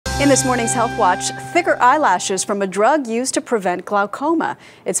In this morning's Health Watch, thicker eyelashes from a drug used to prevent glaucoma.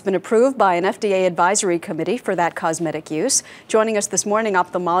 It's been approved by an FDA advisory committee for that cosmetic use. Joining us this morning,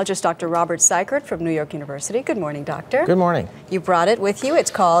 ophthalmologist Dr. Robert Cykiert from New York University. Good morning, doctor. Good morning. You brought it with you. It's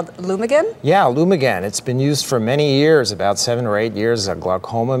called Lumigan? Yeah, Lumigan. It's been used for many years, about 7 or 8 years, as a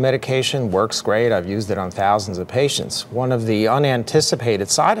glaucoma medication. Works great. I've used it on thousands of patients. One of the unanticipated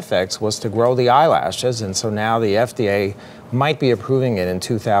side effects was to grow the eyelashes, and so now the FDA might be approving it in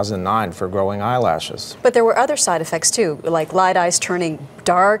 2009 for growing eyelashes. But there were other side effects too, like light eyes turning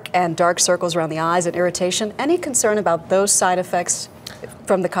dark and dark circles around the eyes and irritation. Any concern about those side effects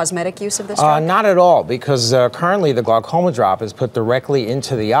from the cosmetic use of this drug? Not at all, because currently the glaucoma drop is put directly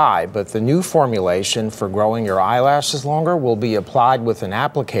into the eye, but the new formulation for growing your eyelashes longer will be applied with an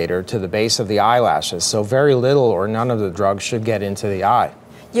applicator to the base of the eyelashes, so very little or none of the drug should get into the eye.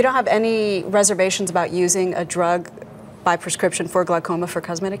 You don't have any reservations about using a drug by prescription for glaucoma for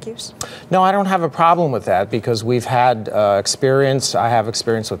cosmetic use? No, I don't have a problem with that because we've had experience. I have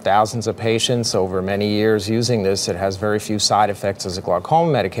experience with thousands of patients over many years using this. It has very few side effects as a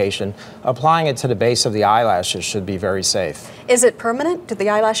glaucoma medication. Applying it to the base of the eyelashes should be very safe. Is it permanent? Do the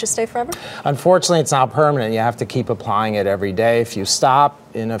eyelashes stay forever? Unfortunately, it's not permanent. You have to keep applying it every day. If you stop,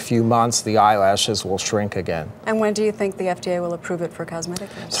 in a few months, the eyelashes will shrink again. And when do you think the FDA will approve it for cosmetic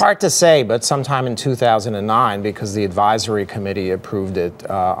use? It's hard to say, but sometime in 2009 because the advisory committee approved it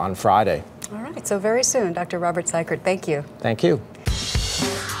on Friday. All right, so very soon. Dr. Robert Cykiert, thank you. Thank you.